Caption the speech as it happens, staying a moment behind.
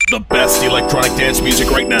The best electronic dance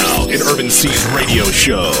music right now in Urban C's radio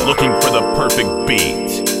show. Looking for the perfect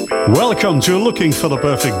beat. Welcome to Looking for the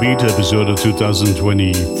Perfect Beat, episode of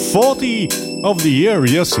 2020. 40 of the year.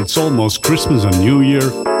 Yes, it's almost Christmas and New Year.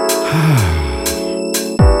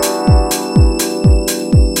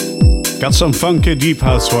 Got some funky deep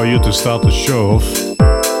house for you to start the show off.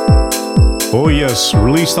 Oh yes,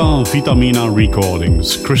 released on Vitamina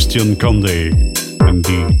Recordings, Christian Conde and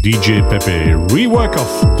the DJ Pepe rework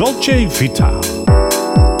of Dolce Vita.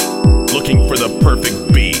 Looking for the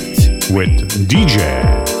perfect beat with DJ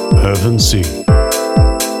Urban C.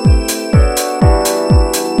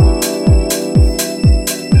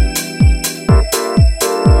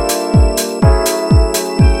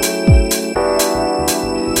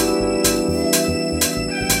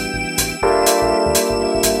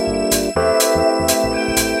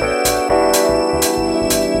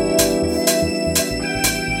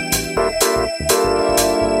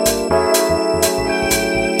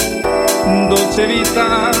 Dolce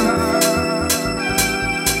vita,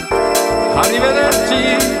 arrivederci.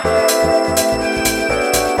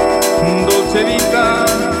 Dolce vita,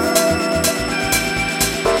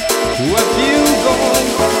 where you go?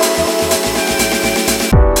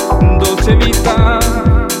 Dolce vita.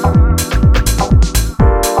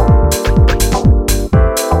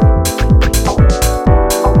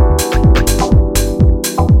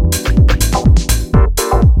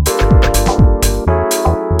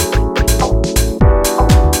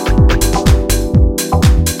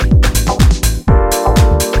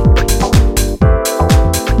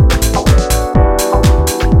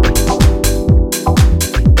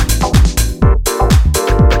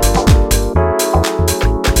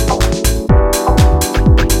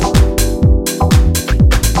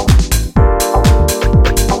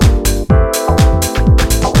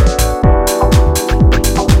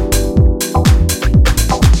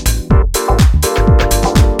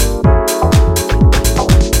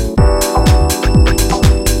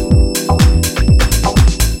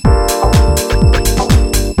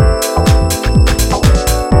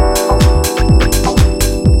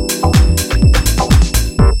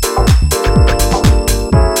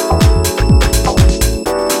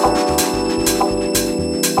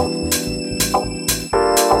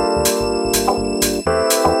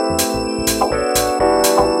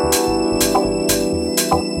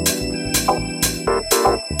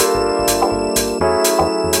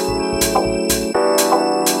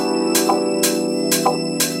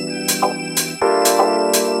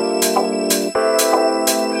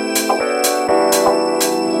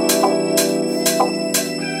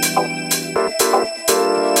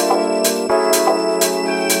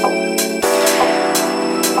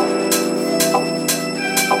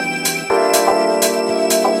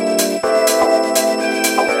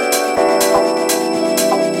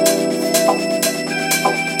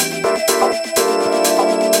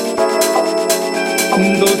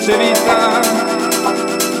 Dolce vita,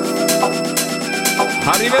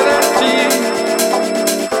 arrivederci.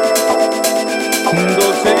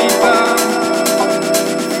 Dolce vita,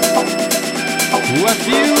 where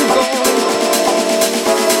you go?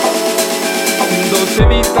 Dolce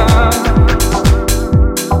vita.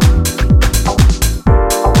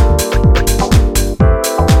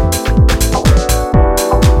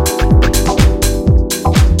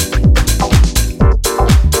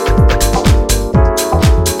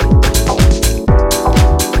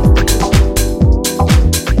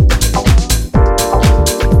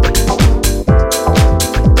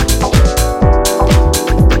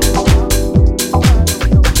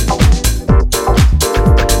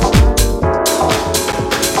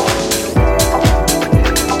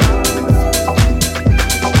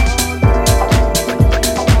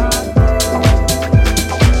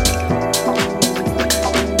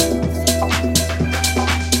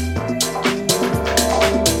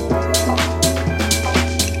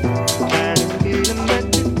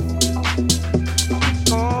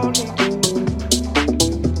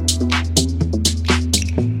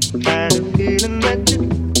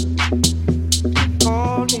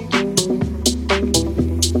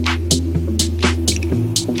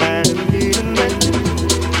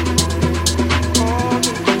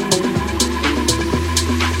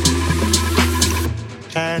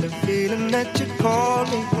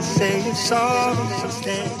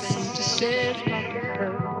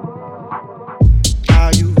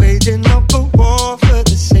 Are you waging up a war for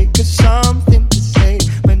the sake of something to say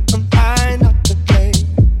when I'm trying not to play?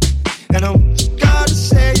 And I what you gotta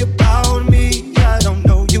say about me, I don't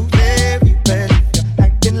know you very well. You're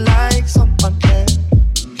acting like someone else.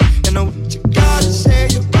 And I what you gotta say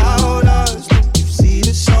about us, when you see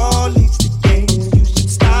this all leads to games, you should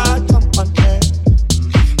stop.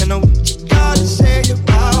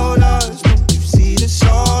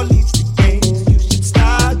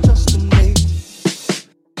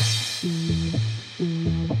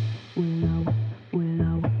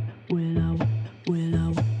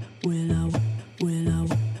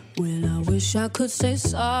 wish I could say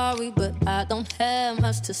sorry, but I don't have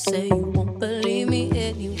much to say. You won't believe me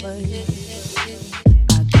anyway.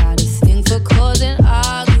 I got a thing for causing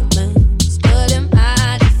arguments, but in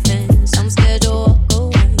my defense, I'm scared you'll walk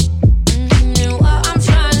away. And what I'm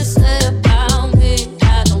trying to say about me,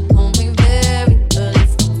 I don't know me very well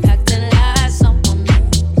if I'm acting like someone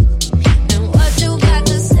else. And what you got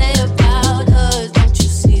to say about us, don't you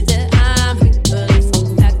see that I'm real if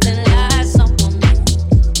I'm acting like someone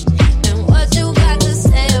else? And what you got to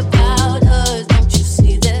say about us, don't you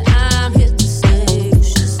see that I'm here to say you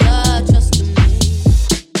should start trusting me?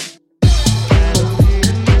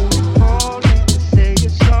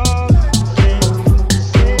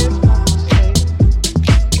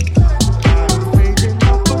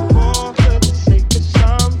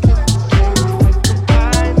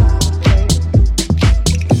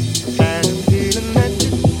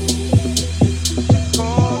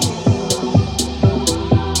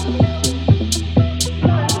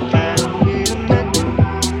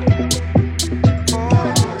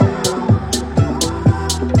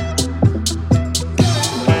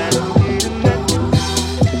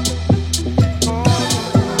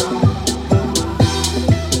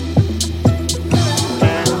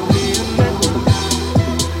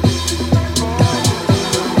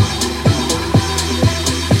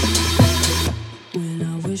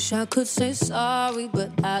 I could say sorry,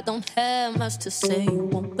 but I don't have much to say. You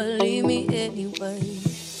won't believe me anyway.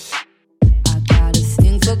 I got a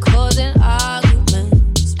thing for causing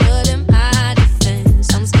arguments, but in my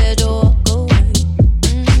defense, I'm scared you'll walk away.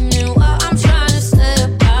 And what I'm trying to say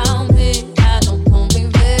about me, I don't know me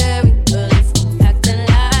very well if I'm acting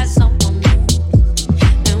like someone else.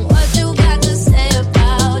 And what you got to say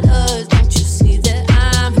about us, don't you see that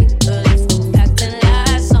I'm here if I'm acting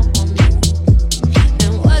like someone else?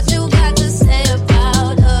 And what you got to say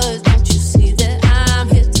about us, don't you see that I'm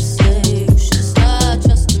here to say you should start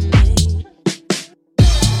trusting me?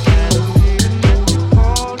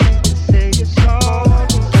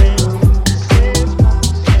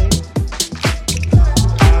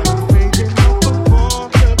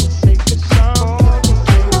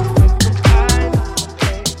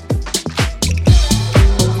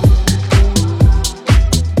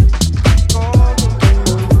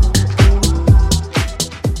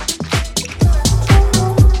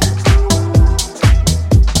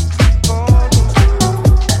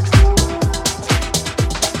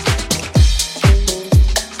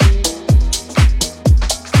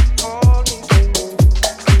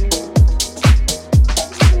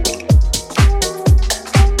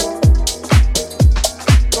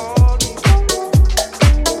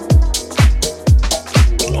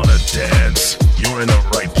 Wanna dance? You're in the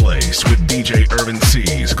right place with DJ Irvin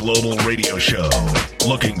C's Global Radio Show.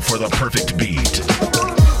 Looking for the perfect beat.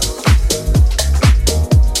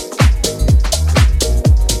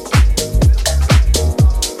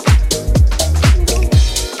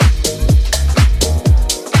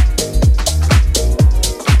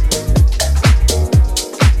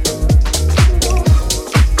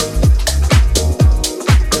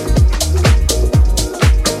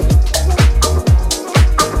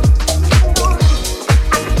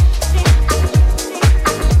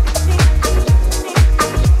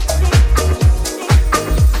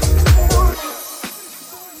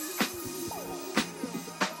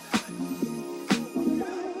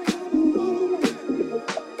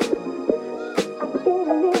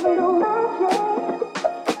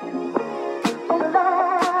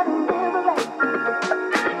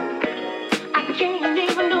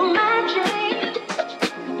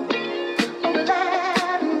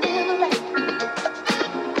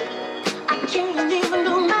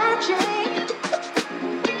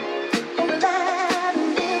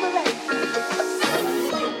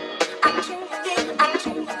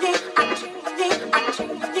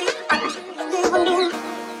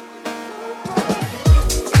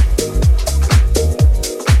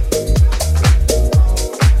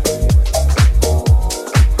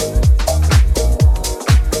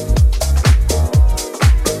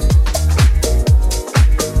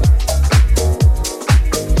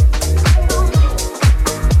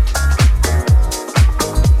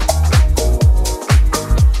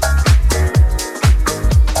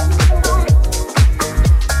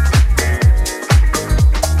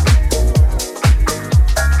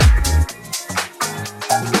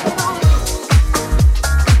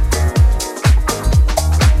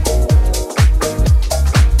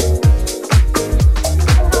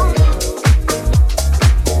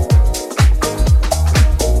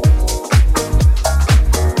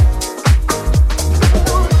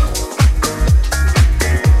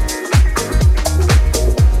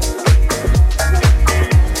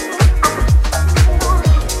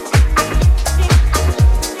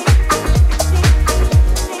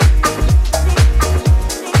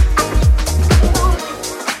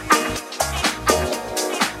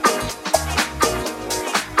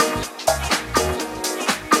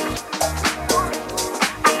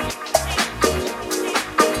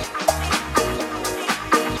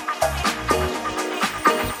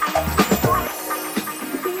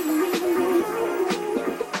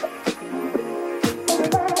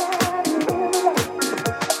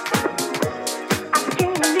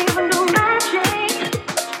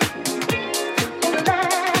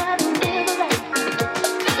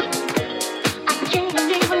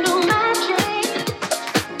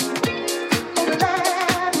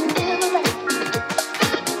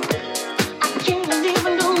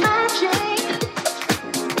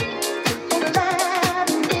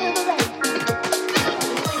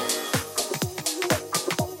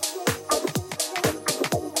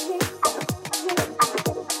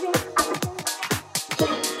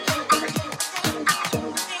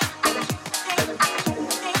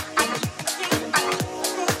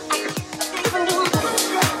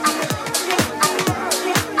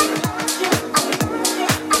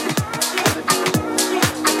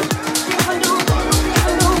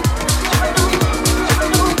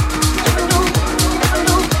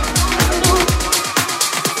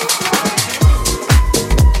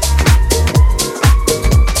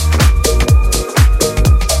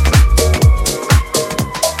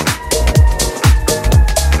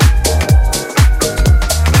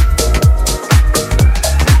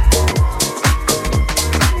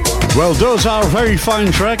 Well, those are very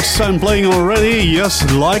fine tracks I'm playing already. Yes,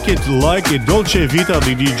 like it. Dolce Vita,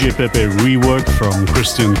 the DJ Pepe rework from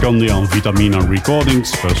Christian Conde on Vitamina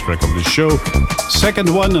Recordings, first track of the show.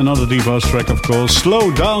 Second one, another deep house track, of course,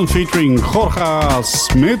 Slow Down featuring Jorge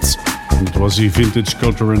Smith. And it was the vintage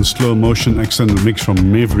culture and slow motion extended mix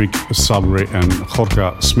from Maverick Sabre and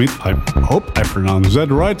Jorge Smith. I hope I pronounced that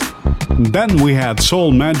right. Then we had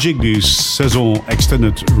Soul Magic, the Saison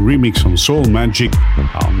extended remix from Soul Magic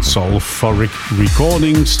on Sulfuric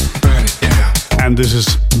Recordings. And this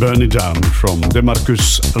is Burn It Down from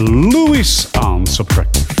DeMarcus Lewis on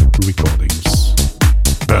Subtractive Recordings.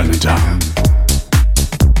 Burn It Down.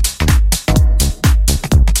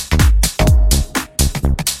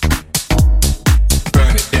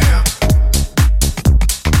 Burn it down.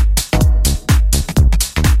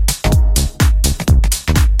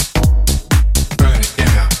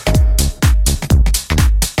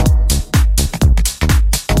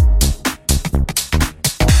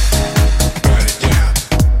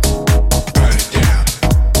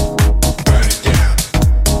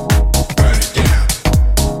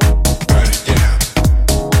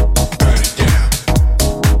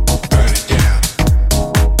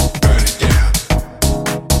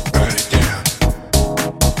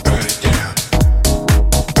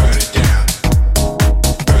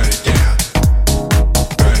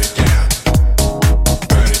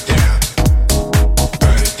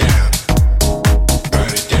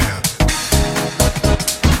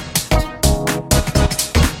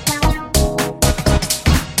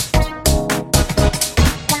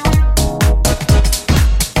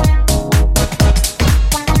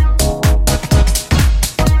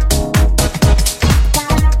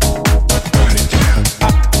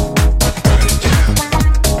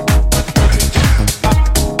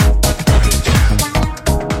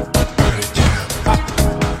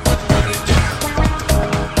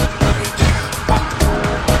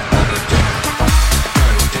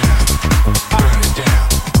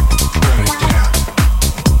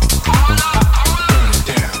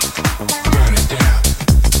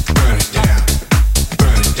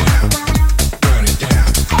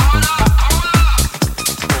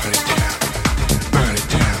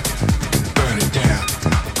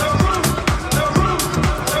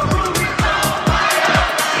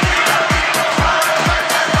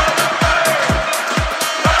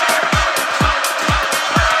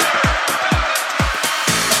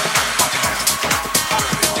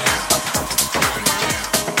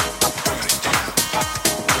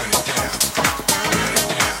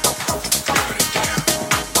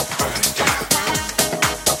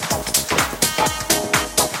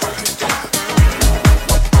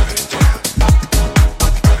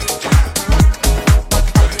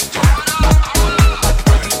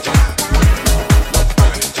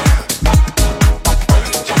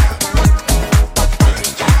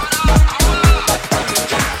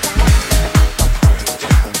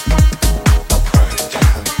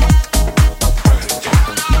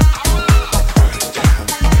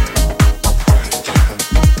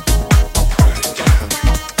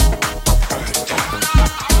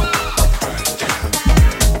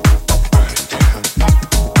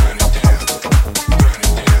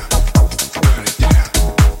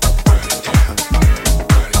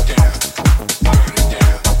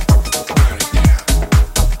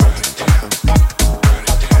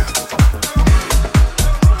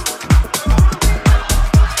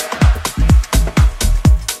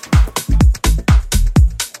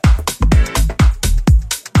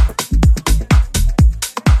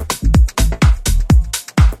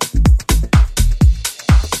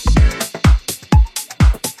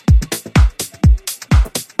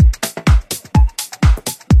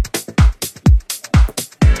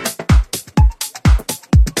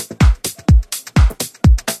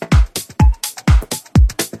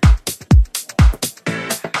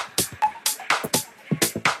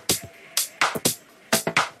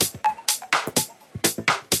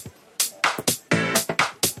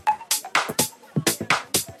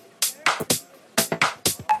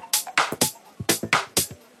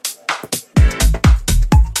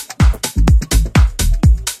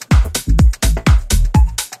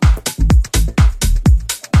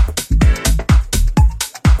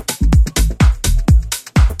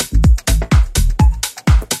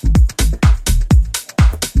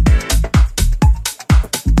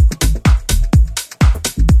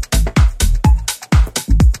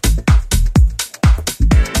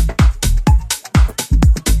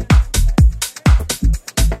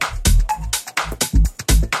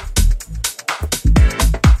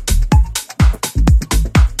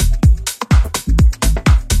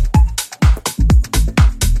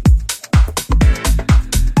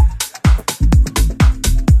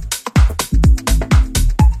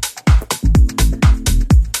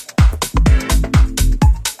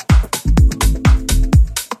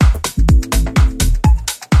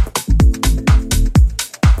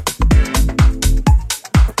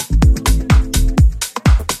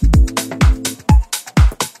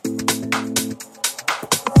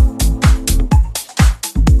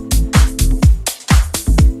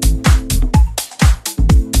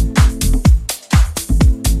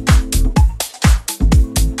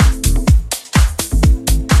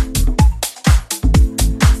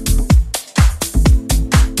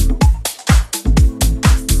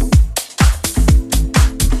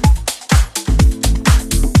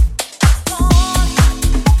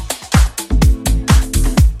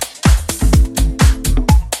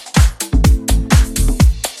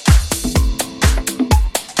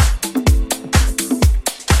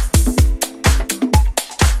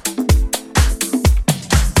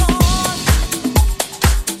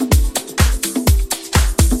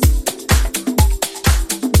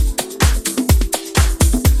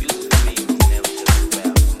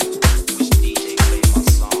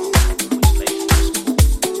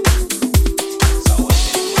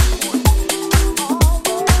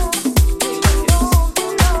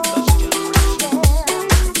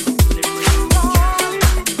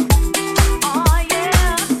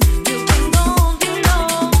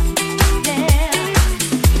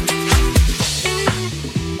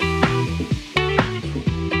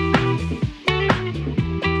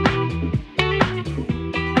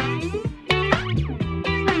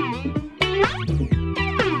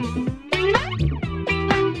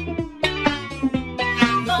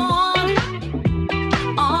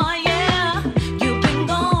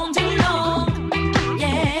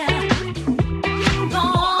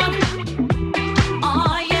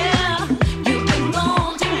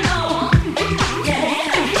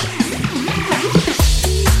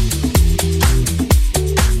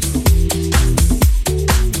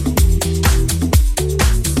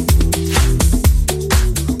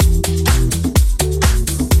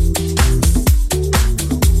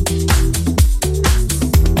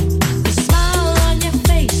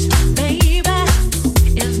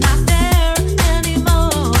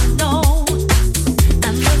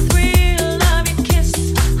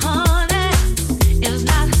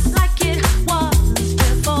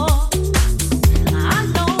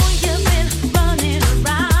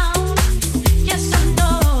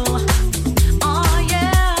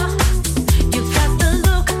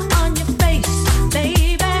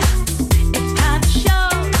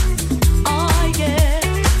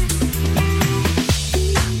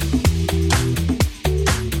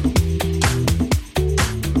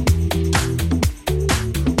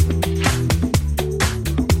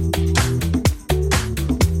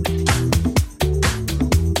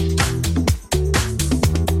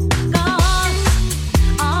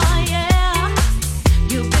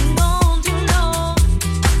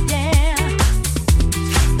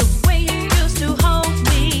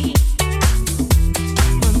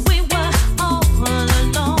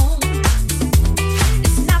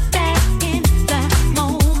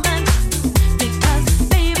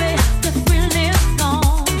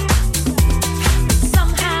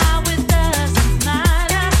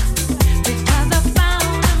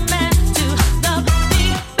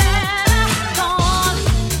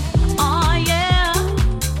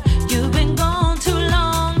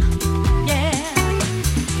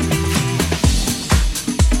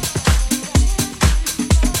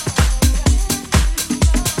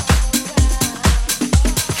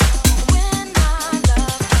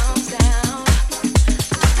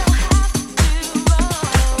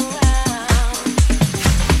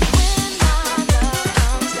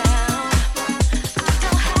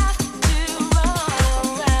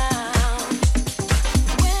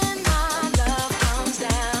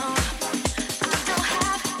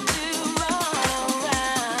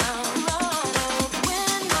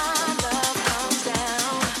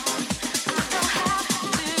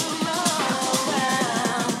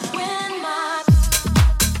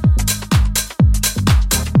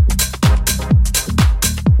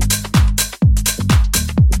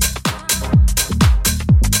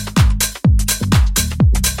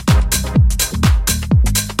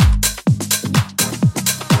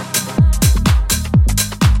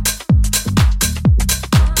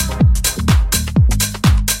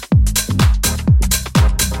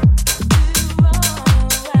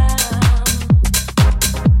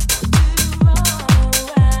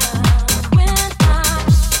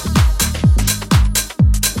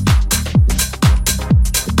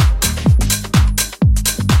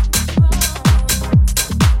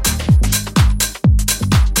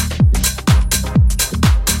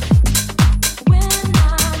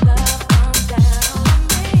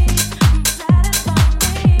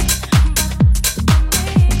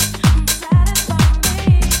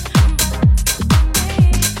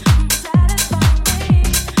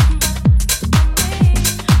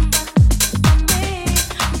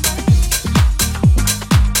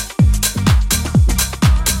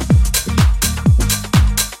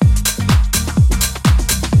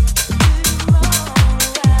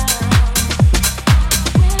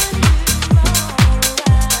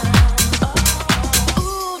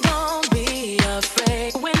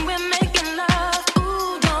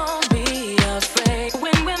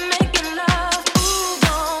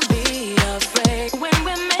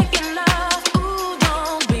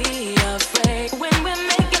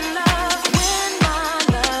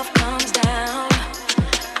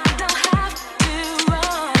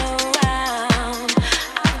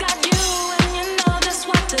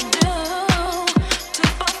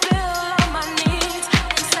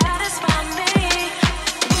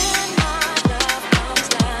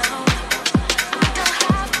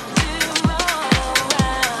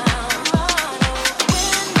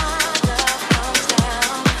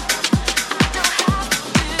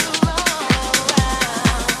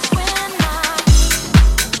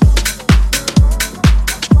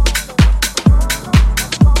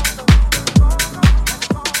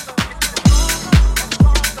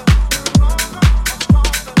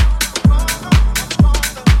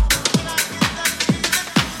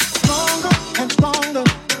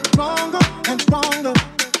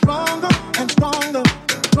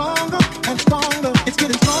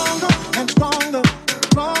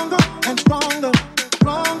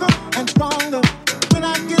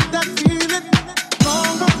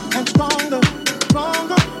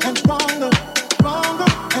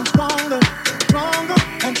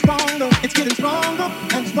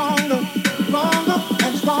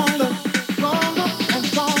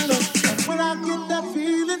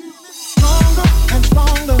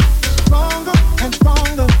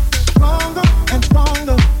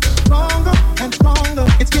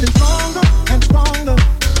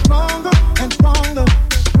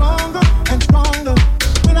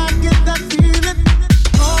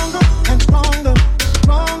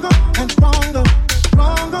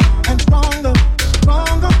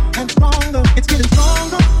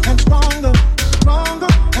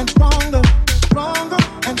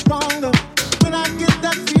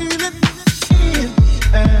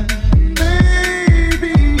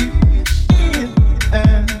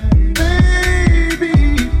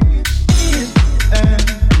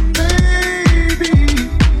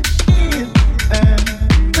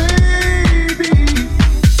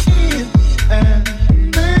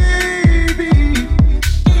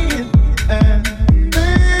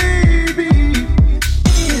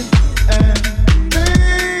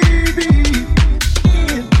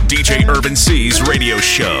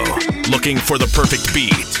 Looking for the perfect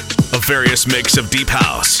beat, a various mix of deep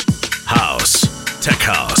house, house,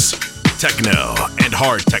 techno, and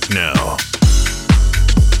hard techno.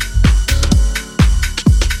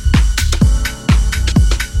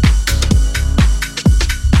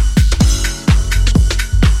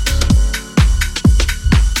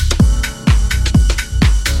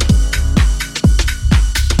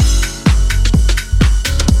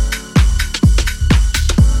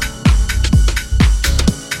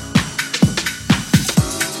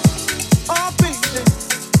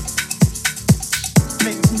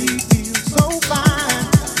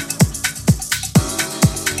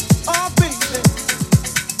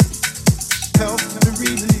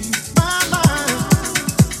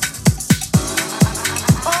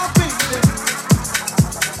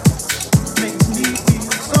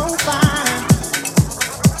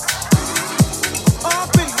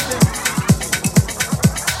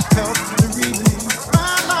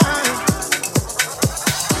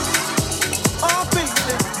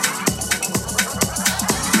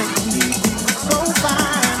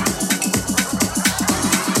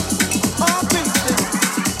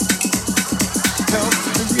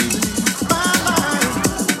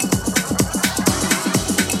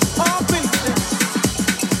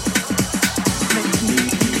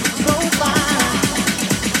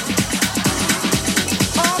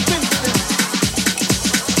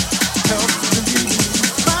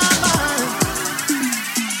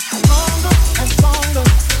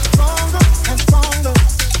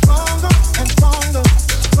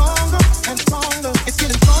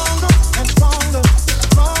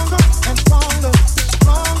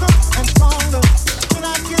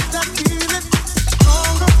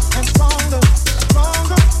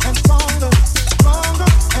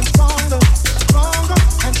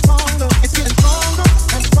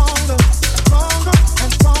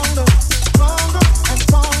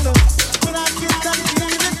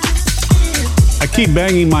 Keep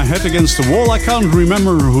banging my head against the wall. I can't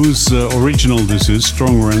remember whose original this is,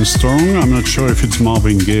 Stronger and Strong. I'm not sure if it's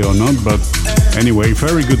Marvin Gaye or not, but anyway,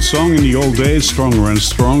 very good song in the old days, Stronger and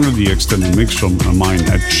Stronger, the extended mix from Mine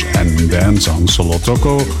Edge and Dance on Solo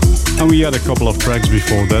Toco. And we had a couple of tracks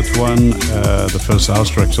before that one. The first house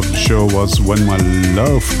tracks of the show was When My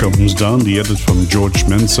Love Comes Down, the edit from George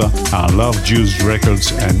Mensa, Love Juice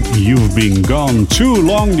Records, and You've Been Gone Too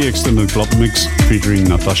Long, the extended club mix featuring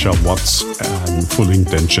Natasha Watts and Full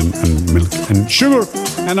Intention and Milk and Sugar.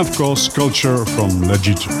 And of course, Culture from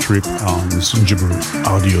Legit Trip on Sunjibu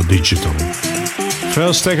Audio Digital.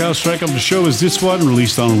 First tech house track of the show is this one,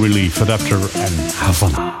 released on Relief, Adapter and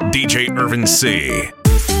Havana. DJ Irvin C.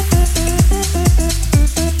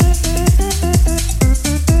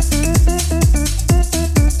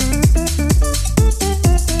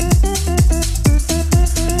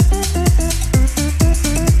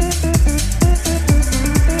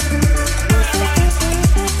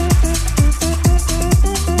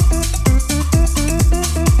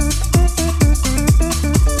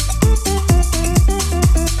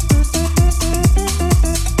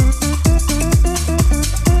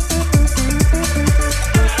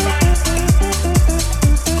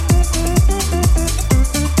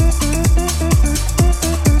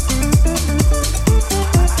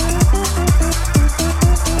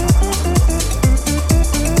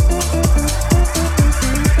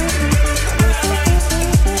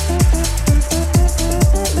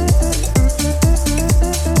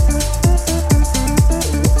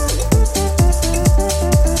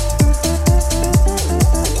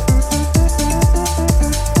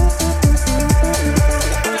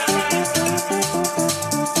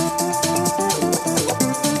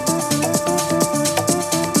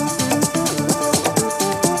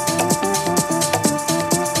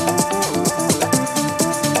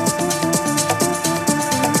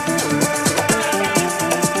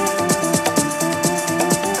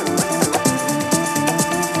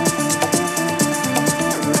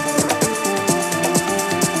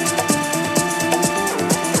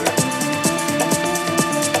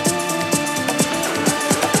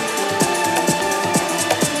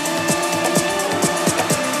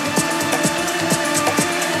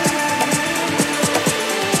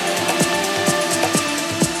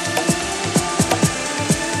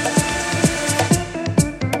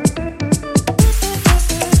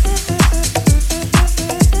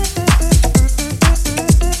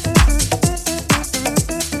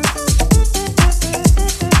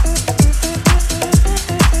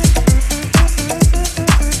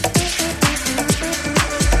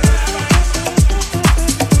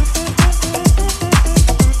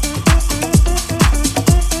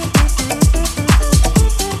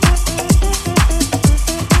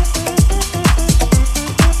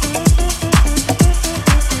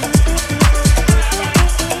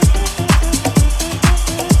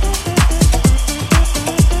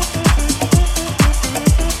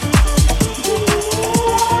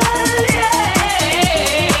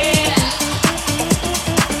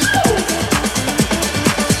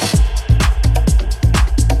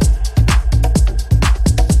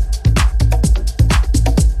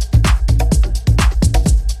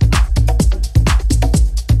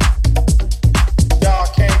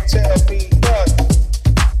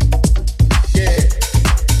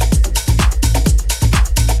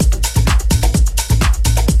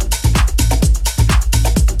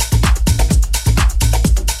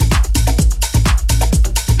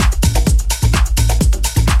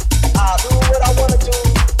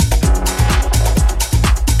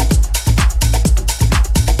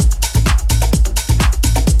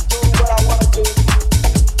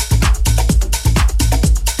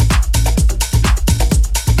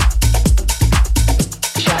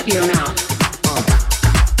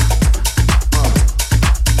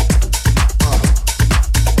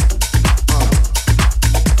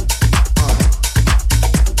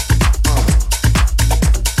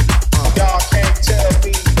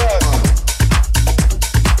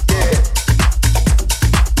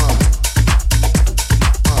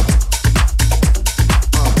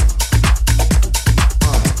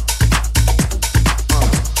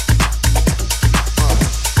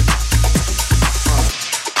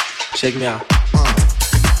 Check me out.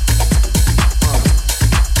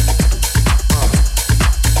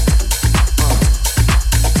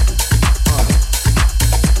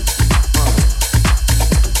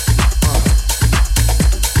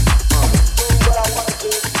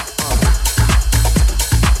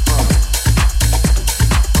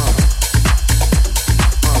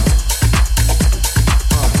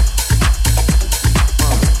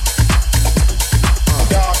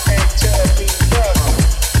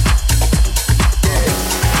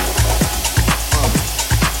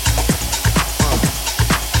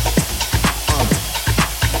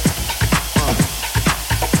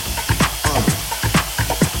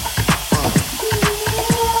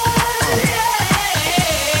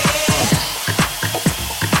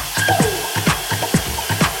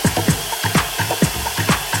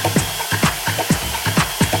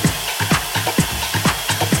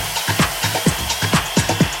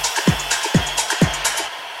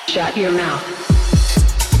 Shut your mouth.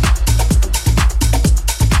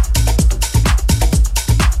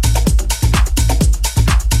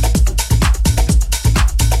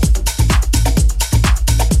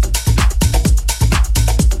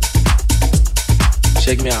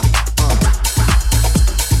 Check me out.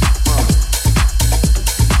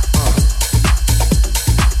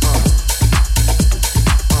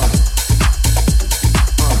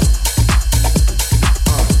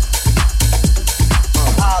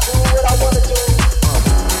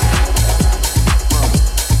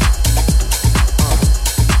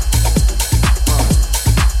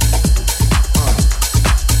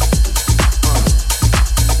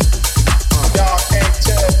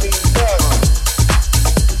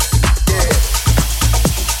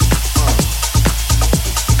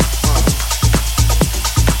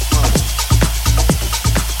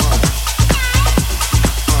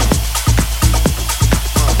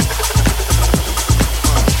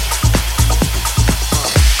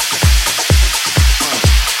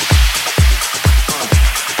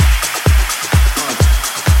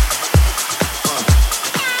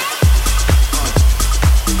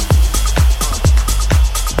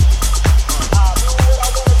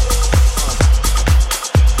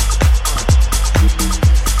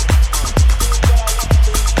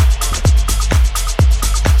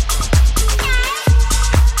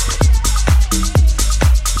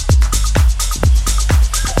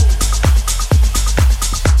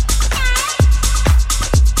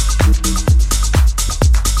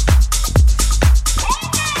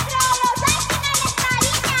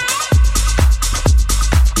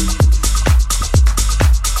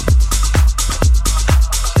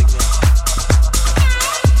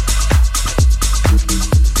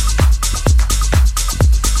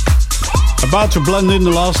 About to blend in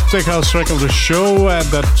the last tech house track of the show.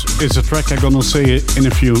 That is a track I'm gonna say in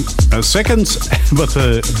a few seconds, but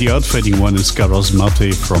the outfading one is Caros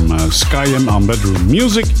Mate from Skyem on Bedroom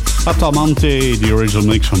Music. Atamante, the original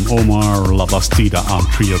mix from Omar, La Bastida on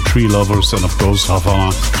Trio Tree Lovers, and of course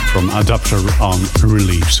Havana from Adapter on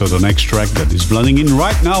Relief. So the next track that is blending in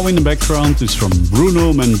right now in the background is from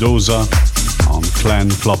Bruno Mendoza on Clan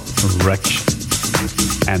Club Wreck,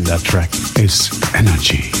 and that track is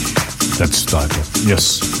Energy. That's the title.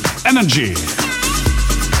 Yes, Energy.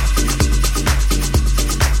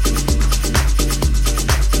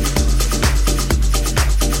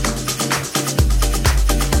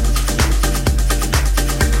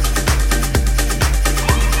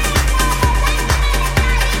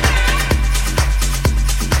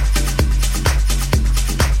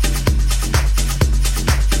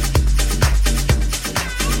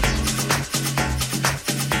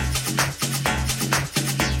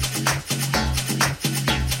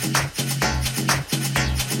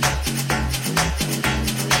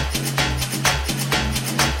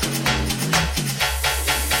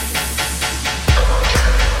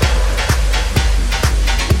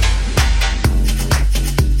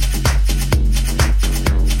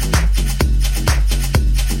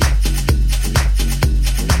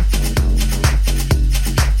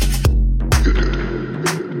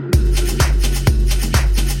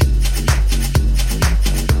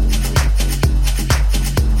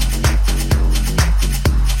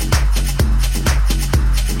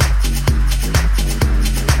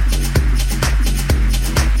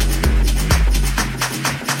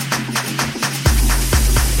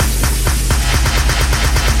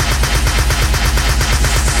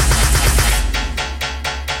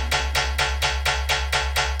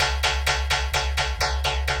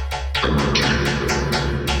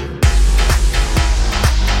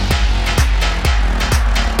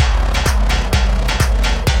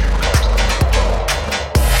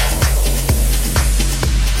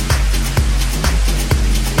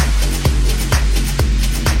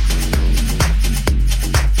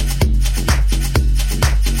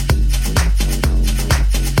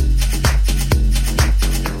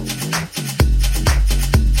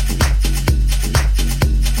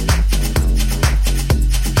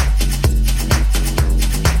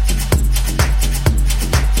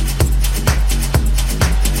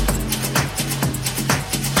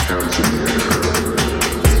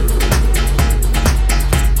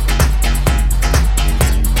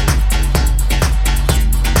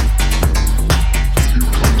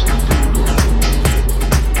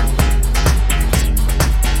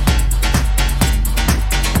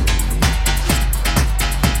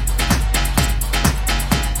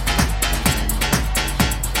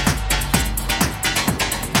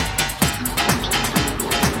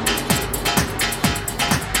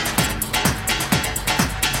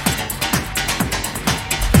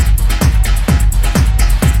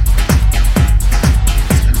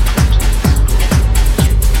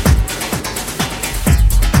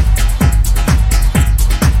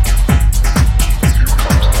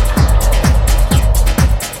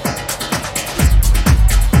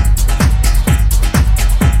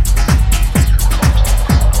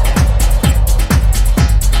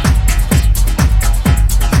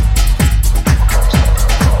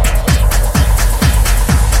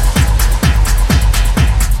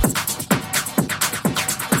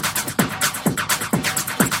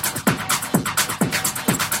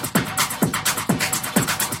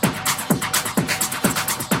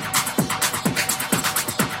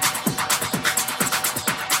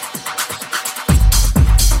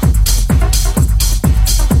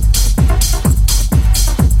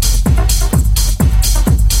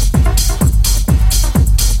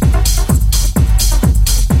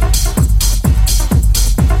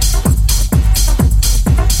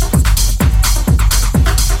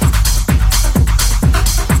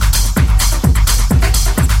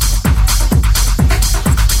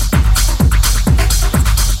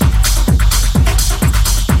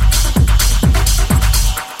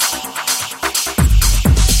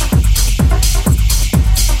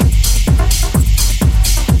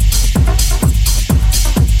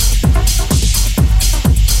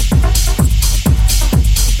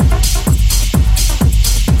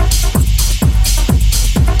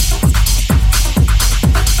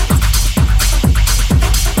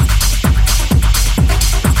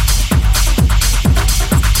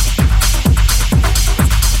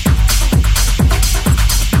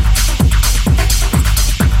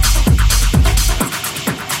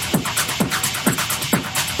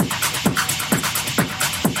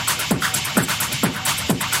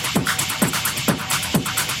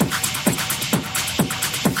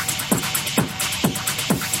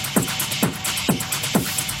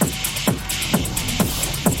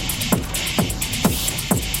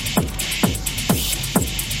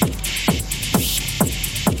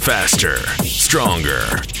 faster, stronger,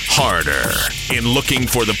 harder in Looking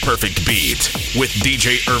for the Perfect Beat with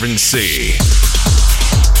DJ Irvin C.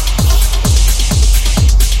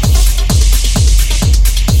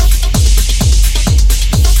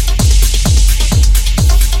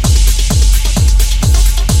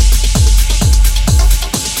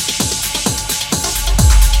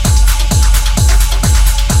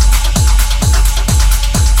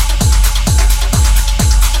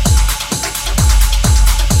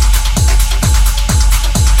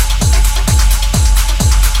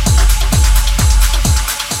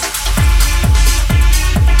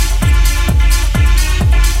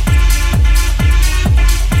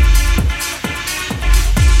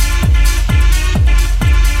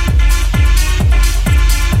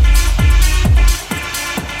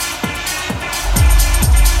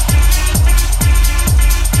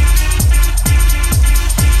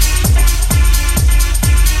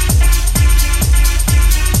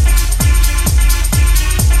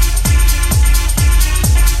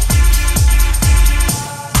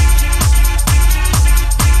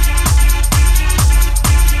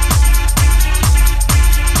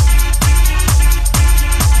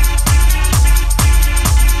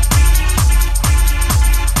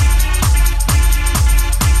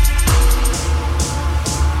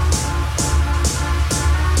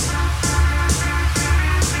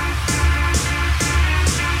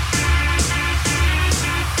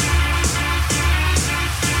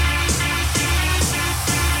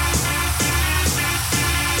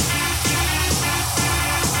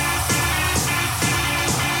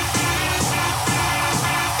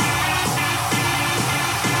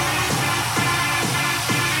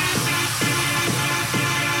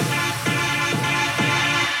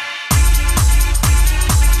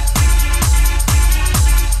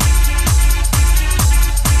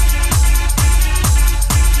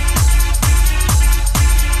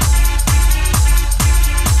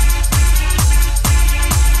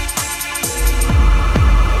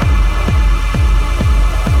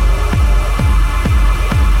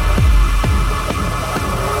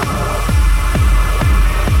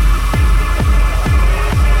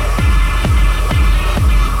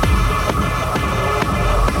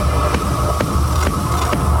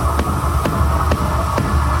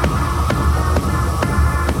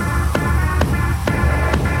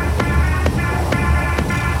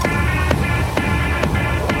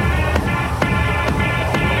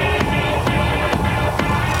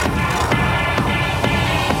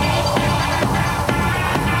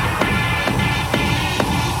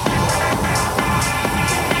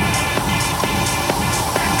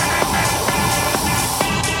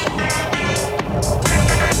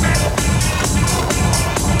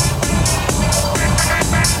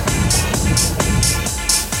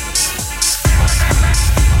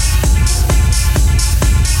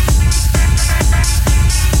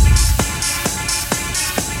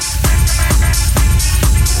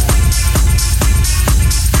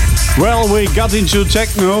 Well, we got into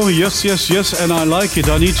techno, yes, and I like it.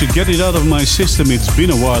 I need to get it out of my system. It's been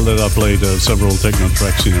a while that I played several techno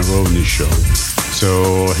tracks in a row in this show.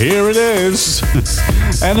 So here it is.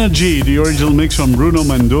 Energy, the original mix from Bruno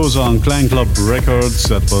Mendoza on Clan Club Records.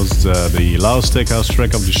 That was the last Tech House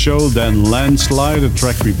track of the show. Then Landslide, a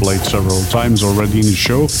track we played several times already in the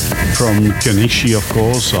show. From Kanishi, of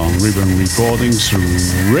course, on Ribbon Recordings.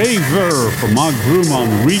 Raver from Mark Broom on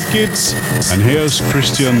Rekids. And here's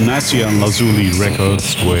Christian Nati on Lazuli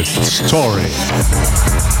Records with Story.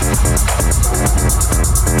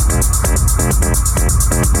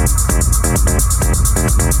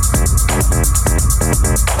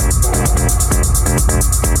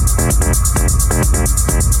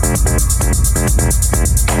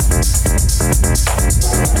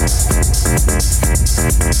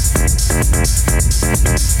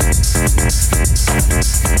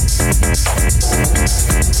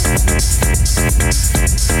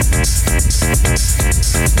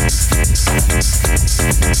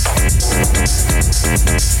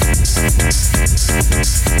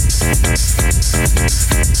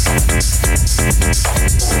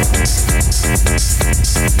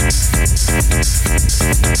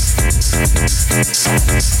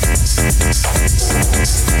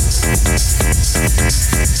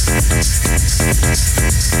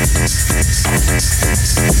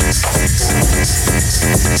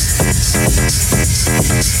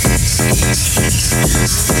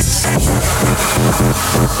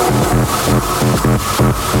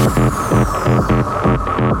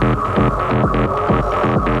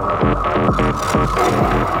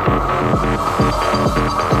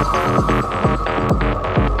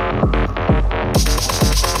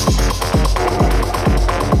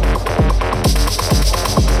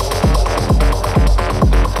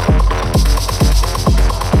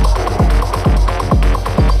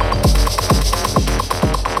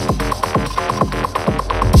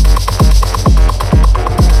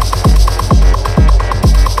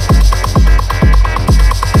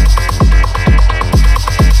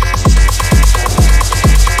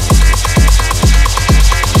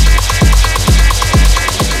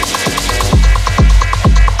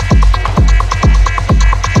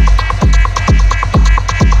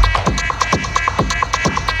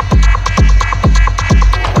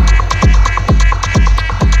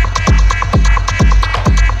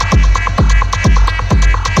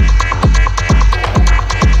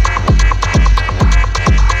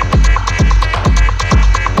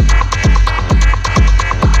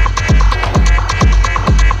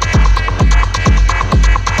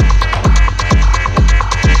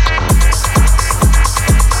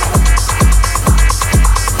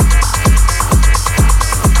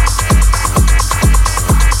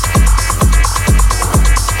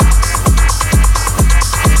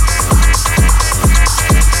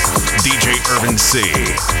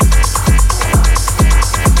 C.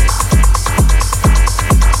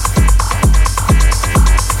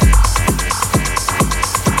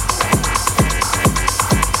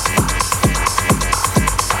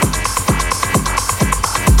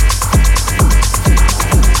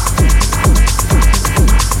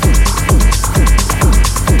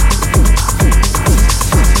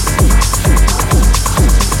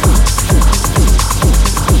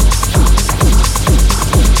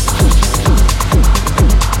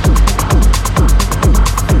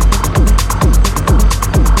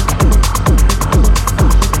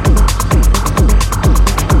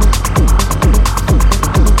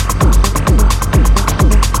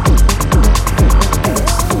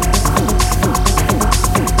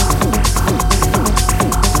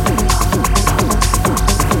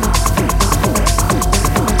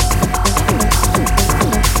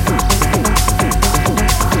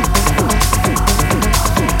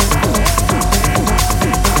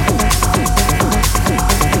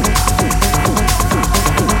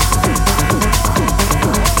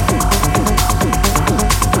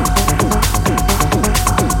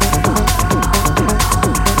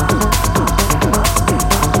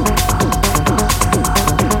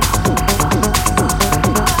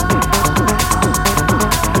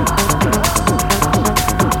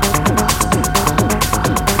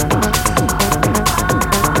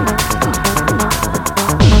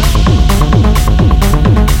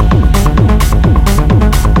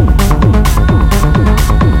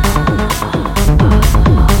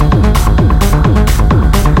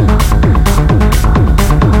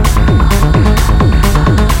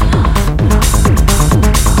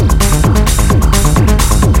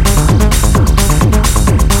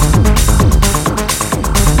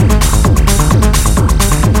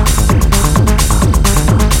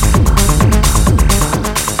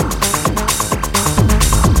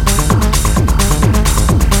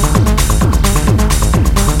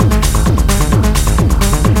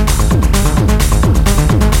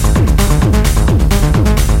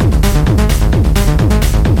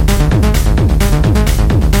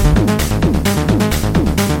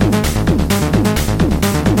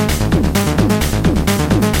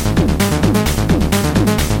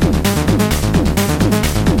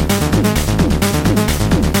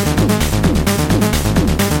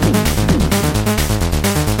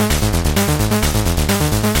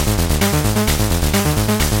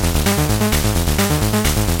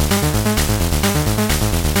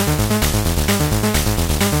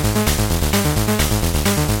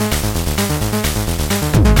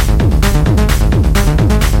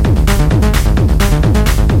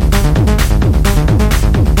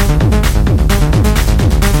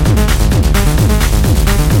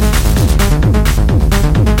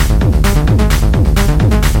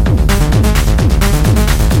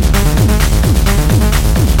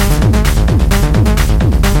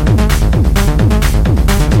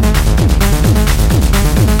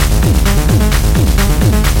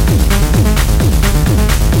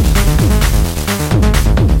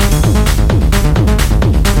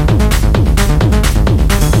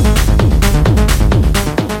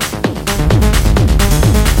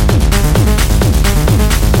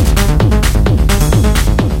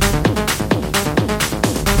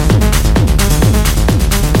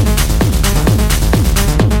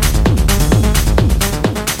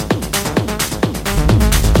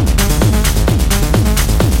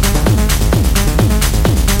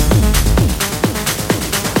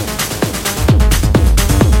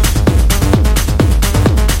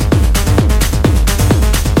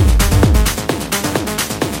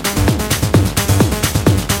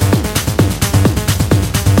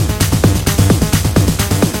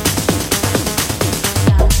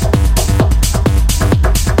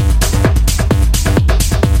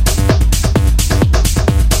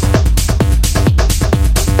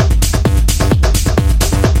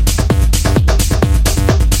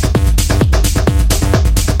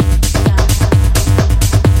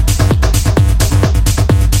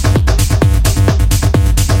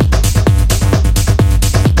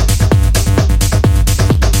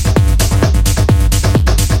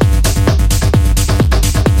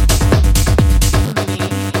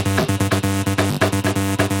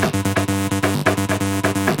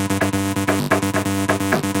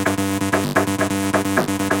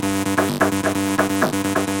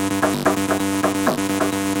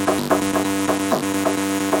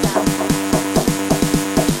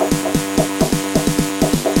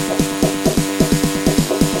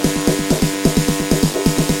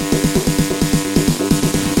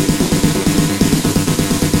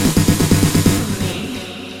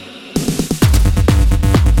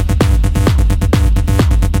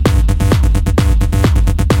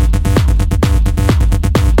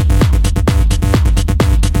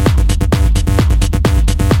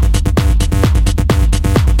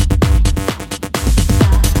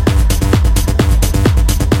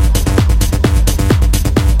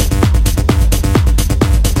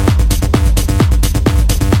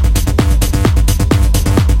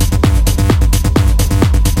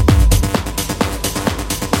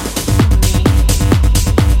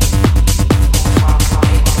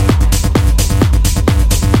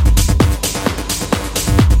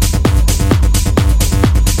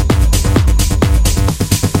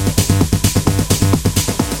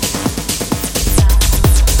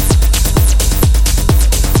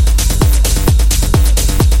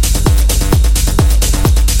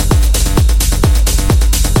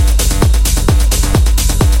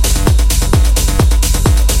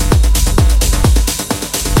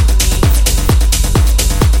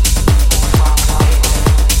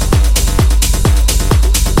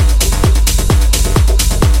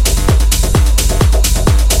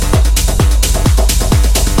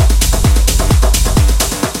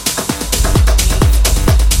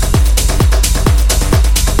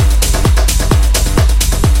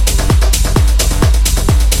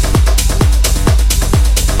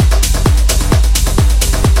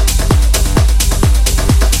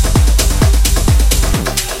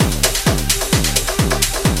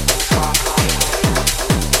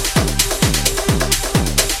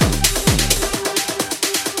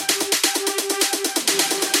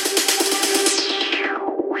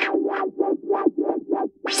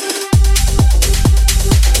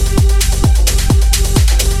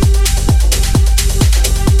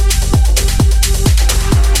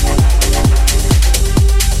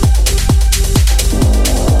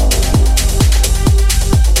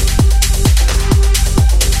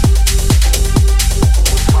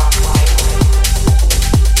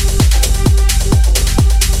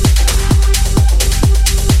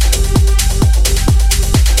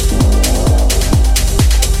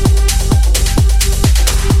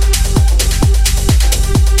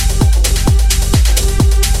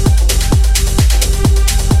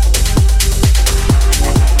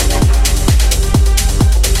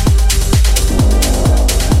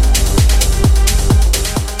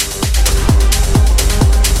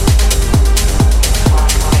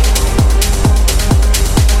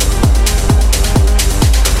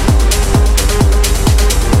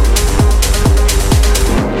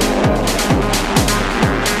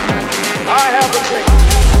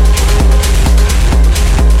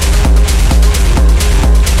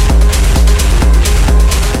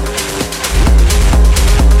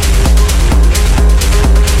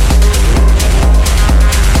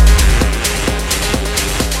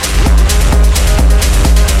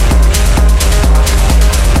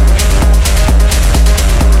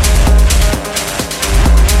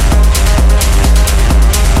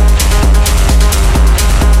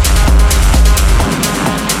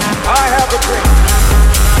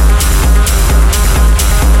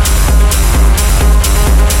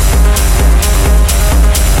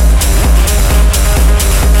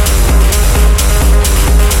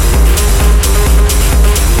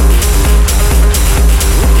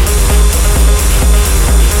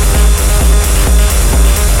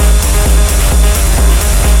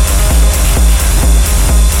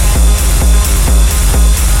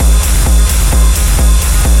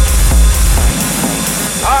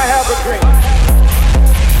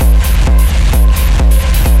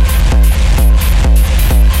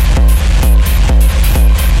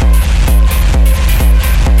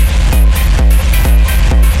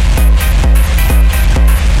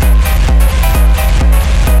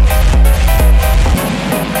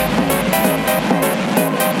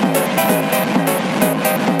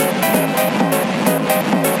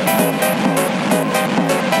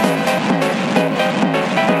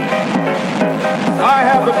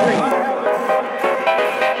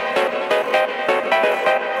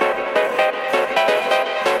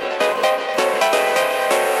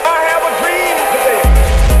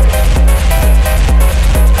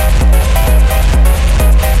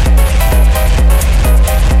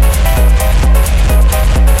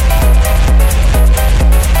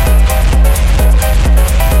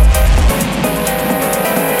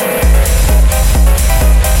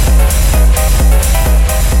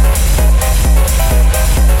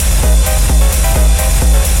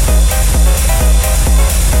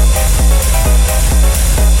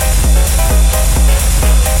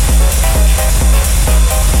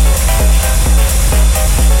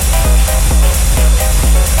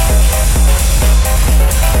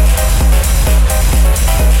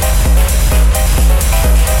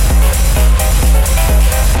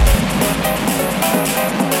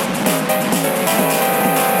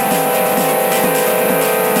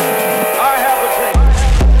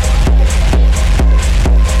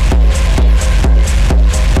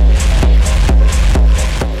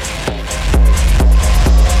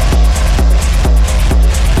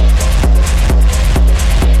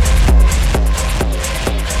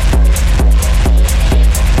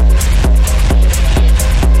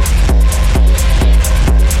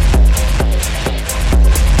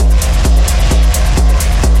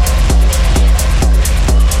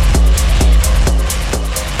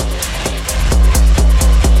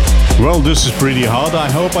 Well, this is pretty hard.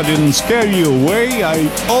 I hope I didn't scare you away.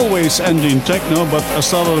 I always end in techno, but I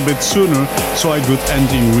started a bit sooner, so I could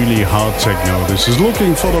end in really hard techno. This is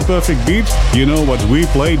Looking for the Perfect Beat. You know what we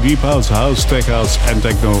play: deep house, house, tech house, and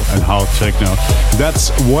techno, and hard techno.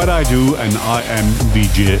 That's what I do, and I am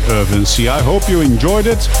DJ Irvin C. I hope you enjoyed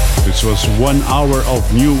it. This was 1 hour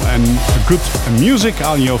of new and good music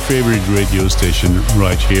on your favorite radio station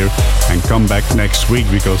right here. And come back next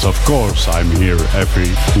week, because of course I'm here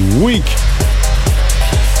every week.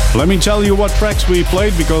 Let me tell you what tracks we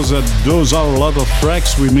played, because those are a lot of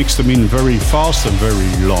tracks. We mixed them in very fast and very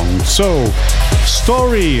long. So,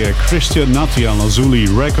 Story, Christian Natti on Lazuli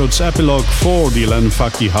Records, Epilogue 4, the Len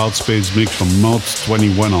Faki Hardspace mix from Mod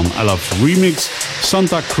 21 on LF Remix,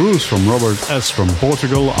 Santa Cruz from Robert S. from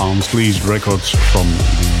Portugal on Sleaze Records from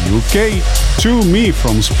the UK, To Me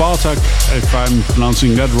from Spartak, if I'm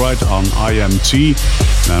pronouncing that right, on IMT,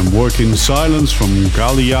 and Work in Silence from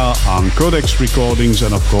Galia on Codex Recordings,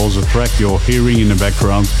 and of course the track you're hearing in the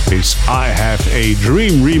background is I Have a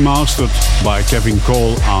Dream, remastered by Kevin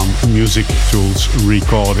Cole on Music Tools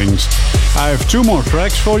Recordings. I have 2 more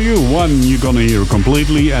tracks for you. One you're gonna hear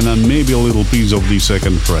completely, and then maybe a little piece of the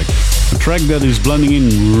second track. The track that is blending in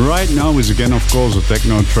right now is again, of course, a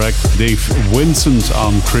techno track. Dave Vincent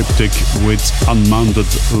on Cryptic with Unmounted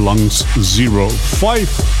Lungs 05.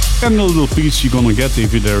 And a little piece you're gonna get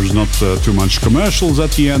if there's not too much commercials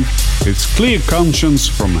at the end. It's Clear Conscience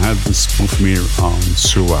from Hans Smoothmere on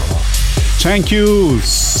Suara. Thank you.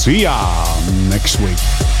 See ya next week.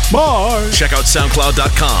 Bye. Check out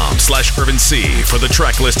SoundCloud.com/IrvinC for the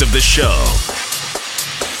track list of this show.